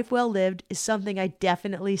is a life well lived," is something I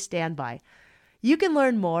definitely stand by. You can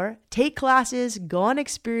learn more, take classes, go on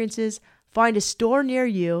experiences, find a store near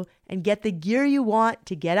you, and get the gear you want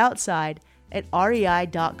to get outside at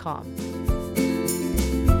rei.com.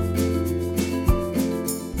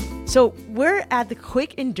 So we're at the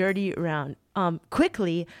quick and dirty round.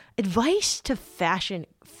 Quickly, advice to fashion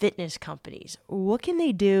fitness companies. What can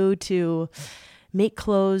they do to make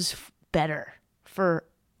clothes better for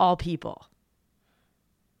all people?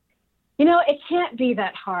 You know, it can't be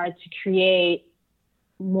that hard to create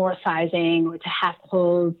more sizing or to have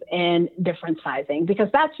clothes in different sizing, because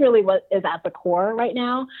that's really what is at the core right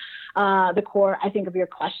now. The core, I think, of your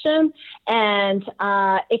question. And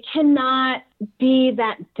it cannot be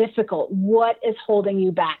that difficult. What is holding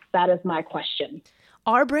you back? That is my question.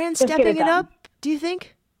 Are brands stepping it up, do you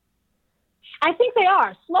think? I think they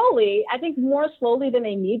are slowly. I think more slowly than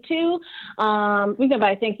they need to. But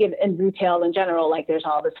I think in retail in general, like there's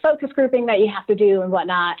all this focus grouping that you have to do and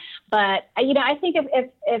whatnot. But I think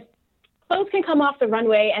if clothes can come off the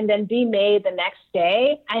runway and then be made the next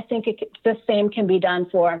day, I think the same can be done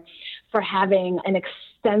for having an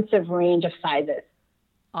extensive range of sizes.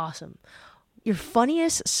 Awesome. Your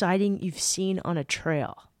funniest sighting you've seen on a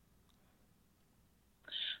trail?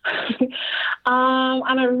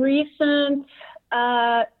 On a recent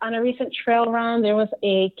trail run, there was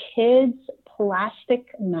a kid's plastic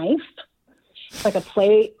knife, like a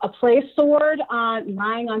play sword,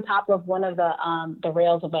 lying on top of one of the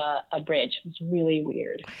rails of a bridge. It's really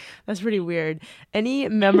weird. That's pretty weird. Any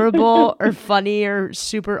memorable or funny or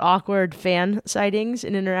super awkward fan sightings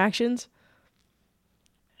and interactions?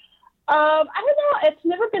 I don't know. It's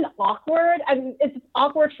never been awkward. It's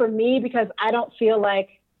awkward for me because I don't feel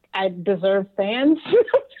like I deserve fans.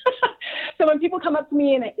 So when people come up to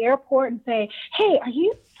me in an airport and say, "Hey, are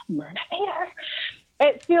you Mirna Vader?"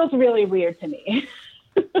 It feels really weird to me.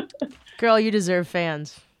 Girl, you deserve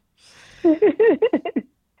fans. How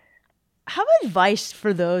about advice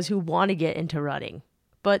for those who want to get into running,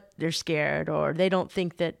 but they're scared or they don't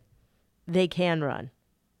think that they can run?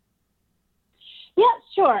 Yeah,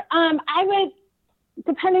 sure. I would,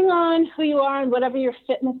 depending on who you are and whatever your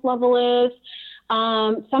fitness level is,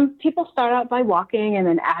 some people start out by walking and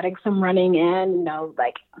then adding some running in,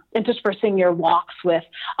 like interspersing your walks with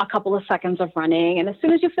a couple of seconds of running. And as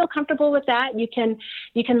soon as you feel comfortable with that, you can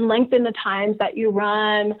lengthen the times that you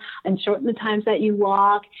run and shorten the times that you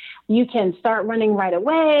walk. You can start running right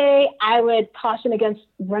away. I would caution against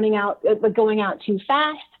going out too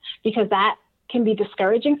fast, because that can be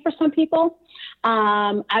discouraging for some people.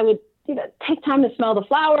 I would take time to smell the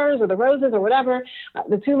flowers or the roses or whatever,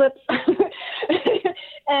 the tulips,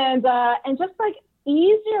 and just like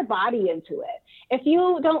ease your body into it. If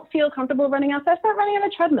you don't feel comfortable running outside, start running on a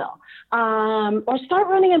treadmill, or start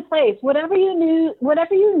running in place. Whatever you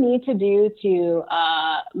need to do to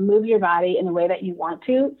move your body in the way that you want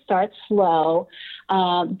to. Start slow,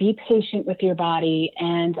 be patient with your body,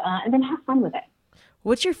 and then have fun with it.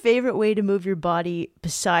 What's your favorite way to move your body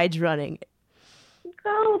besides running?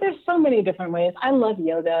 Oh, there's so many different ways. I love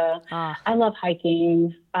yoga. I love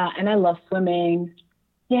hiking, and I love swimming.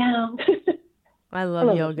 Yeah. I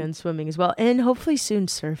love yoga and swimming as well. And hopefully soon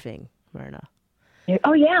surfing, Mirna.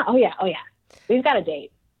 Oh, yeah. We've got a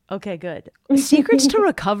date. Okay, good. Secrets to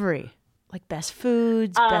recovery, like best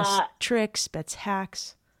foods, best tricks, best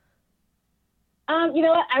hacks. You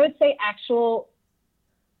know what? I would say actual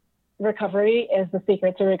recovery is the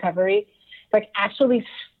secret to recovery. Like actually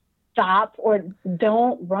stop or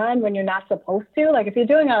don't run when you're not supposed to. Like if you're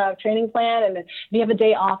doing a training plan and if you have a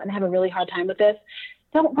day off and have a really hard time with this,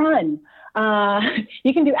 don't run.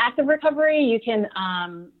 You can do active recovery. You can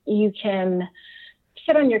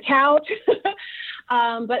sit on your couch.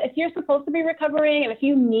 But if you're supposed to be recovering and if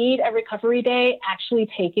you need a recovery day, actually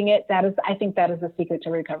taking it, I think that is the secret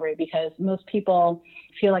to recovery, because most people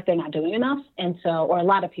feel like they're not doing enough. And so, or a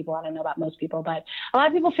lot of people, I don't know about most people, but a lot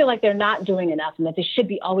of people feel like they're not doing enough and that they should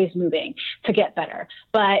be always moving to get better.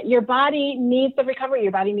 But your body needs the recovery.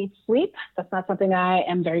 Your body needs sleep. That's not something I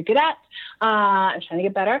am very good at. I'm trying to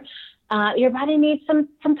get better. Your body needs some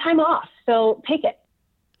time off. So take it.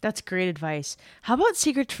 That's great advice. How about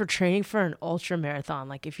secrets for training for an ultra marathon?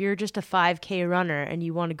 Like if you're just a 5K runner and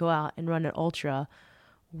you want to go out and run an ultra,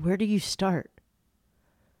 where do you start?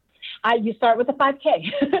 You start with a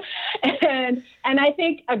 5K. and I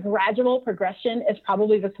think a gradual progression is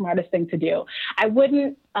probably the smartest thing to do. I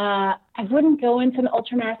wouldn't go into an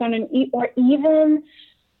ultra marathon or even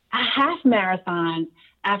a half marathon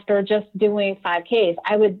after just doing 5Ks.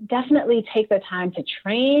 I would definitely take the time to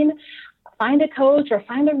train, find a coach, or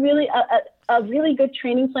find a really good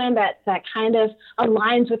training plan that kind of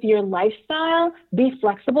aligns with your lifestyle. Be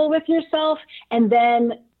flexible with yourself, and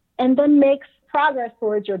then make progress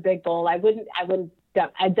towards your big goal. I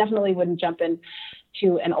definitely wouldn't jump in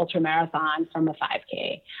to an ultramarathon from a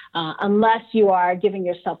 5K, unless you are giving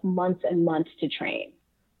yourself months and months to train.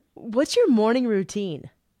 What's your morning routine?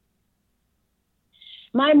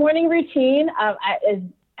 My morning routine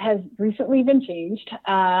has recently been changed.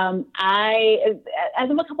 As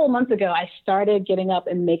of a couple of months ago, I started getting up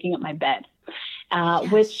and making up my bed,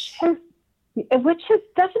 Yes. which has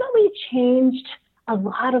definitely changed a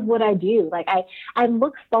lot of what I do. Like I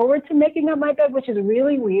look forward to making up my bed, which is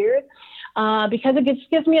really weird, because it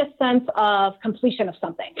gives me a sense of completion of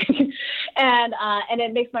something, and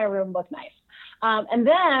it makes my room look nice. And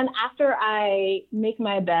then after I make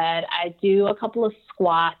my bed, I do a couple of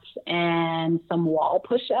squats and some wall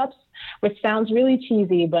push-ups, which sounds really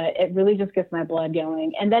cheesy, but it really just gets my blood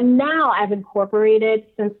going. And then now I've incorporated,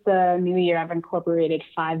 since the new year, I've incorporated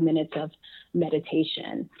 5 minutes of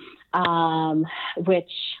meditation,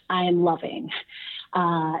 which I am loving,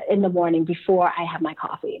 in the morning before I have my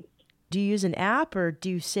coffee. Do you use an app or do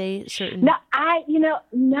you say certain? No, I've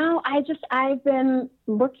been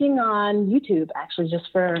looking on YouTube actually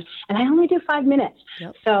and I only do 5 minutes.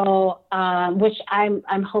 Yep. So, which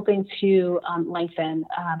I'm hoping to lengthen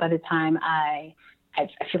by the time I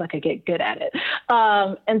feel like I get good at it.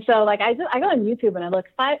 And so like I go on YouTube and I look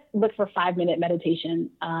for 5-minute meditation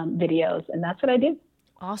videos, and that's what I do.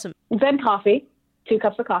 Awesome. Then coffee, 2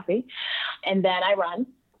 cups of coffee, and then I run.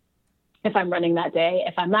 If I'm running that day.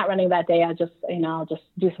 If I'm not running that day, I'll just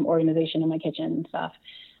do some organization in my kitchen and stuff.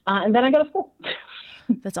 And then I go to school.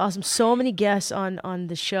 That's awesome. So many guests on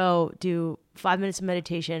the show do 5 minutes of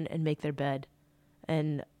meditation and make their bed.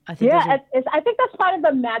 And I think I think that's part of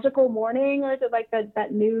the Magical Morning, or is it like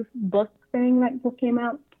that new book thing that just came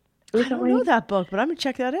out recently? I don't know that book, but I'm going to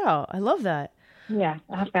check that out. I love that. Yeah,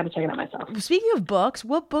 I've got to check it out myself. Speaking of books,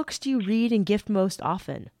 what books do you read and gift most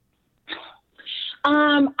often?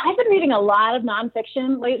 I've been reading a lot of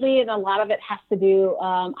nonfiction lately, and a lot of it has to do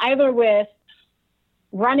either with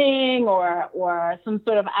running or some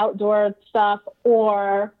sort of outdoor stuff,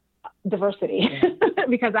 or diversity,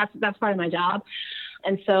 because that's part of my job.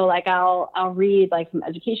 And so like I'll read like some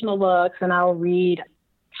educational books, and I'll read,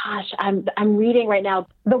 I'm reading right now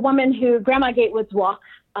the woman who Grandma Gatewood's Walk,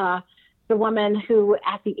 the woman who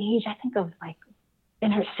at the age I think of like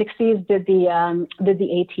in her 60s did the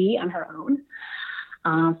AT on her own.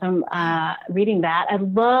 So I'm reading that. I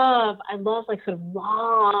love like sort of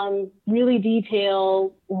long, really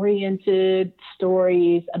detail-oriented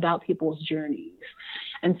stories about people's journeys,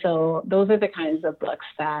 and so those are the kinds of books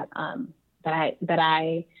that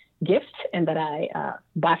I gift and that I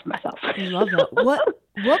buy for myself. I love that.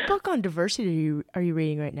 What book on diversity are you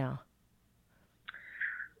reading right now?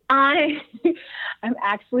 I'm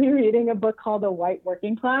actually reading a book called The White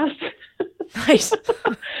Working Class. Nice.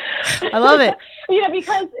 I love it.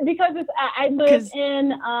 Because it's, I live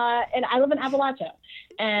in Appalachia,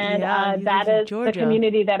 and that is the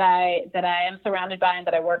community that I am surrounded by and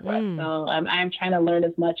that I work with. So I'm trying to learn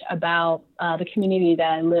as much about the community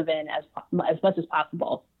that I live in as much as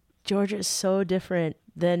possible. Georgia is so different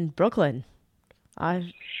than Brooklyn.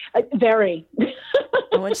 Very.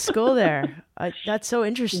 I went to school there. That's so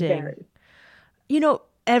interesting. Very.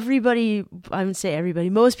 Everybody, I would say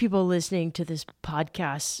everybody, most people listening to this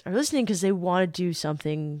podcast are listening because they want to do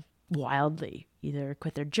something wildly, either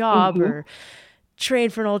quit their job or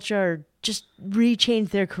train for an ultra or just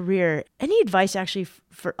rechange their career. Any advice actually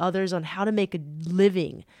for others on how to make a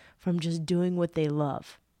living from just doing what they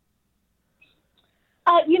love?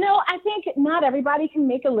 I think not everybody can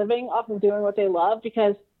make a living off of doing what they love,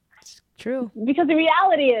 because True. Because the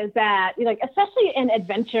reality is that, especially in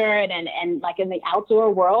adventure and like in the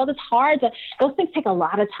outdoor world, it's hard those things take a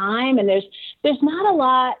lot of time, and there's not a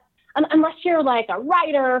lot, unless you're like a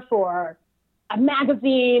writer for a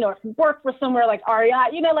magazine or work for somewhere like REI,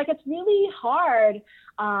 it's really hard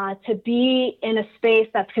to be in a space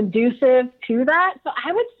that's conducive to that. So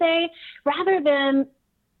I would say, rather than,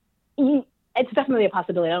 it's definitely a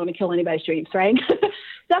possibility. I don't want to kill anybody's dreams, right?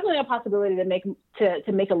 Definitely a possibility to make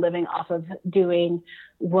a living off of doing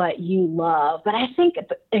what you love. But I think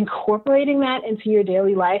incorporating that into your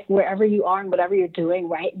daily life, wherever you are and whatever you're doing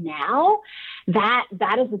right now, that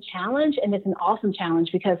is a challenge, and it's an awesome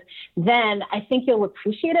challenge, because then I think you'll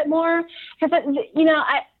appreciate it more. Because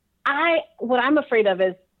what I'm afraid of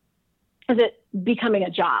is it becoming a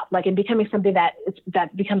job, like it becoming something that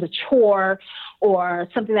becomes a chore or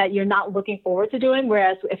something that you're not looking forward to doing.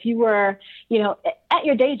 Whereas if you were, at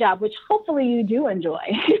your day job, which hopefully you do enjoy,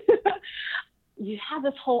 you have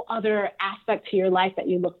this whole other aspect to your life that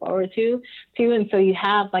you look forward to. And so you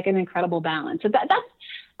have like an incredible balance. So that's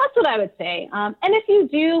That's what I would say. And if you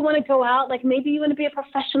do want to go out, like maybe you want to be a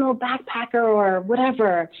professional backpacker or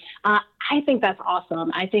whatever, I think that's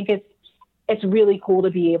awesome. I think it's really cool to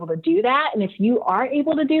be able to do that. And if you are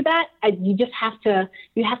able to do that, you just have to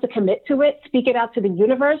commit to it, speak it out to the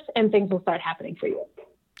universe, and things will start happening for you.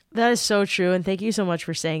 That is so true. And thank you so much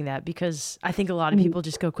for saying that, because I think a lot of people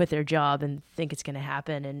just go quit their job and think it's going to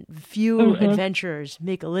happen. And few adventurers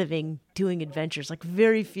make a living doing adventures, like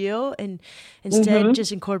very few. And instead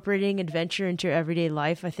just incorporating adventure into your everyday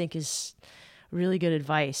life, I think is really good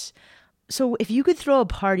advice. So if you could throw a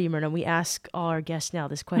party, Mirna, we ask all our guests now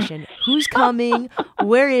this question: who's coming?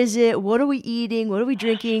 Where is it? What are we eating? What are we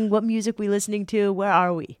drinking? What music are we listening to? Where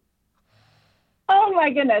are we? Oh my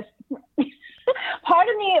goodness. Part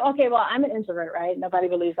of me, okay, well, I'm an introvert, right? Nobody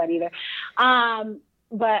believes that either.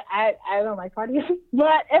 But I don't like parties.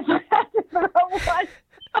 But if I had to throw one.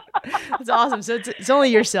 That's awesome. So it's only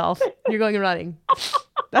yourself. You're going running.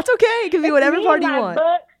 That's okay. It can be whatever party you want.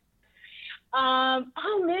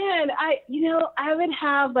 Oh man, I would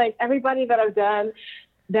have like everybody that I've done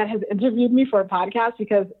that has interviewed me for a podcast,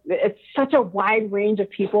 because it's such a wide range of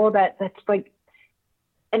people that's like,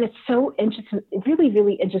 and it's so interesting, really,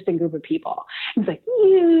 really interesting group of people. It's like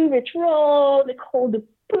you, Rich Roll, Nicole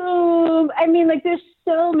DeBoom. I mean, like there's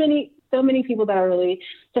so many people that are really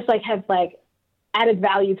just like have like added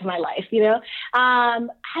value to my life, you know?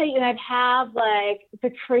 I'd have like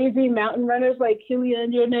the crazy mountain runners like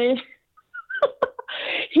Kilian Jornet.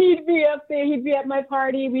 He'd be up there. He'd be at my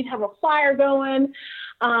party. We'd have a fire going.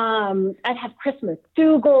 I'd have Chris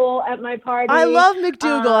McDougall at my party. I love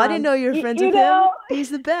McDougall. I didn't know you were friends with him.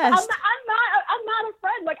 He's the best. I'm not a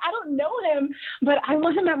friend. Like, I don't know him, but I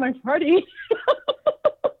want him at my party.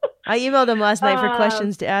 I emailed him last night for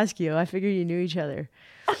questions to ask you. I figured you knew each other.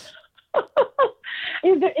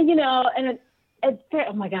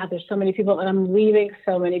 Oh my God, there's so many people, and I'm leaving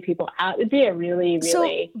so many people out. It'd be a really,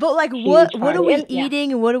 really but like, what are we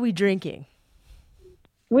eating and what are we drinking?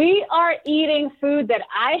 We are eating food that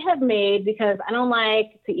I have made, because I don't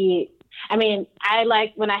like to eat. I mean,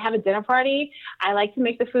 when I have a dinner party, I like to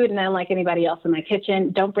make the food, and I don't like anybody else in my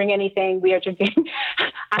kitchen. Don't bring anything. We are drinking.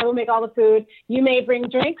 I will make all the food. You may bring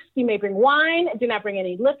drinks. You may bring wine. Do not bring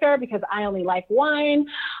any liquor, because I only like wine,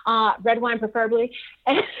 red wine preferably.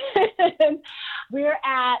 And we're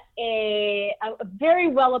at a very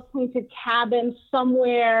well-appointed cabin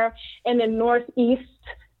somewhere in the Northeast,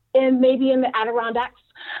 and maybe in the Adirondacks,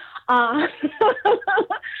 or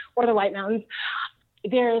the White Mountains.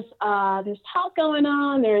 There's talk going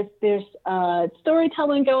on. There's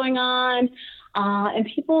storytelling going on, and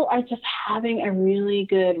people are just having a really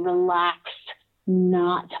good, relaxed,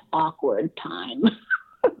 not awkward time.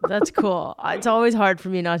 That's cool. It's always hard for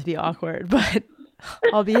me not to be awkward, but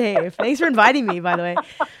I'll behave. Thanks for inviting me, by the way.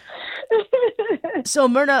 So,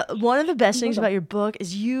 Mirna, one of the best things about your book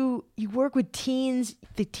is you work with teens.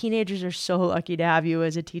 The teenagers are so lucky to have you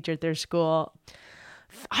as a teacher at their school.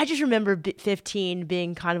 I just remember 15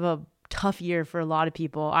 being kind of a tough year for a lot of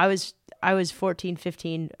people. I was 14,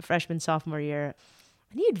 15, freshman, sophomore year.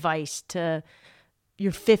 Any advice to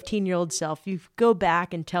your 15-year-old self? You go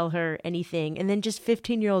back and tell her anything, and then just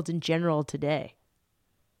 15-year-olds in general today.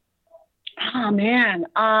 Oh, man.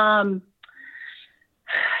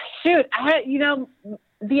 Shoot.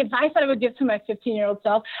 The advice I would give to my 15-year-old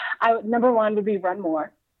self, number one would be run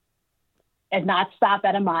more and not stop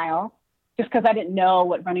at a mile. Just because I didn't know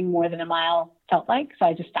what running more than a mile felt like. So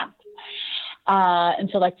I just stopped. And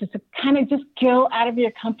so like just to kind of just go out of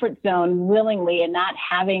your comfort zone willingly, and not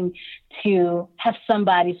having to have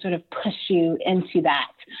somebody sort of push you into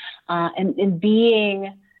that. And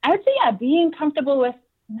being, I would say, being comfortable with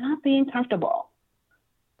not being comfortable.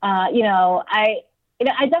 I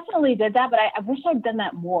definitely did that, but I wish I'd done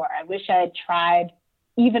that more. I wish I had tried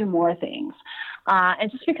even more things. And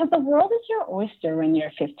just because the world is your oyster when you're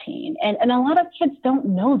 15, and a lot of kids don't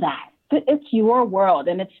know that. It's your world,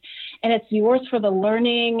 and it's yours for the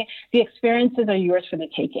learning. The experiences are yours for the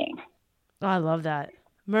taking. Oh, I love that.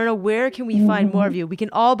 Mirna, where can we find more of you? We can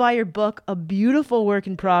all buy your book, A Beautiful Work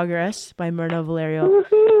in Progress by Mirna Valerio.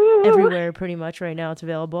 Everywhere pretty much right now it's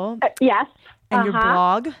available. Yes. And your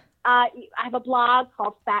blog? I have a blog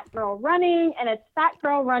called Fat Girl Running, and it's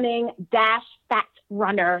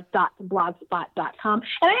fatgirlrunning-fatrunner.blogspot.com.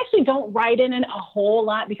 And I actually don't write in it a whole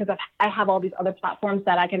lot, because I have all these other platforms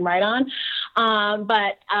that I can write on.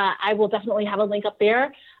 But I will definitely have a link up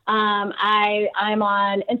there. I'm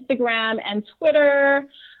on Instagram and Twitter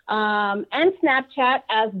and Snapchat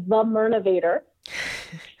as The Mirnavator.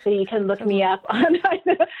 So you can look me up on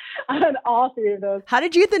all three of those. How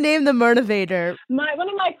did you get the name The Myrnavator? One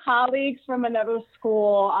of my colleagues from another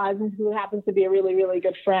school, who happens to be a really, really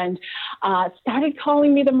good friend, started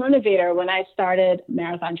calling me The Myrnavator when I started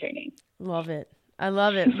marathon training. Love it. I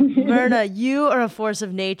love it. Mirna, you are a force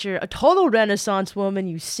of nature, a total Renaissance woman.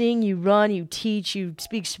 You sing, you run, you teach, you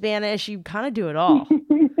speak Spanish. You kind of do it all.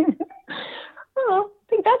 Oh, I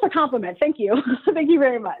think that's a compliment. Thank you. Thank you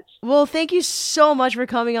very much. Well, thank you so much for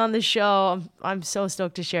coming on the show. I'm so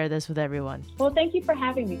stoked to share this with everyone. Well, thank you for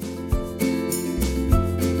having me.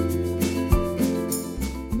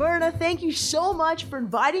 Mirna, thank you so much for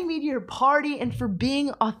inviting me to your party and for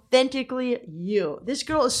being authentically you. This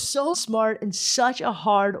girl is so smart and such a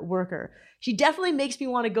hard worker. She definitely makes me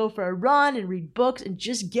want to go for a run and read books and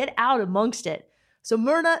just get out amongst it. So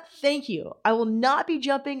Mirna, thank you. I will not be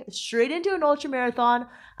jumping straight into an ultramarathon.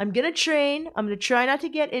 I'm going to train. I'm going to try not to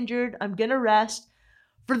get injured. I'm going to rest.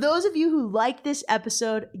 For those of you who like this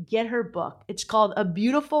episode, get her book. It's called A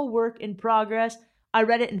Beautiful Work in Progress. I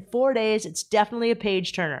read it in 4 days. It's definitely a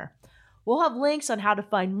page turner. We'll have links on how to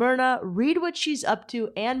find Mirna, read what she's up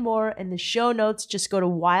to, and more in the show notes. Just go to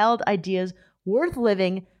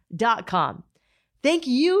wildideasworthliving.com. Thank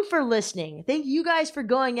you for listening. Thank you guys for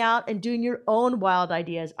going out and doing your own wild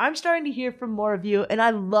ideas. I'm starting to hear from more of you, and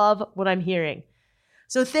I love what I'm hearing.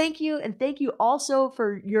 So thank you, and thank you also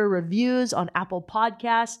for your reviews on Apple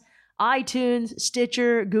Podcasts, iTunes,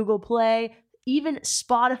 Stitcher, Google Play, even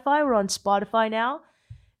Spotify. We're on Spotify now.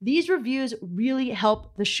 These reviews really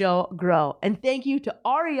help the show grow. And thank you to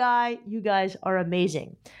REI. You guys are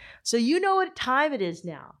amazing. So you know what time it is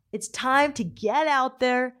now. It's time to get out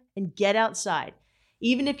there and get outside.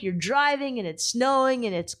 Even if you're driving and it's snowing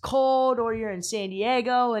and it's cold, or you're in San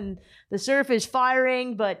Diego and the surf is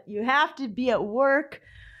firing, but you have to be at work.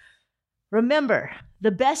 Remember, the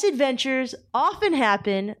best adventures often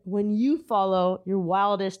happen when you follow your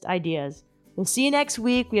wildest ideas. We'll see you next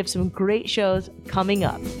week. We have some great shows coming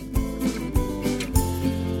up.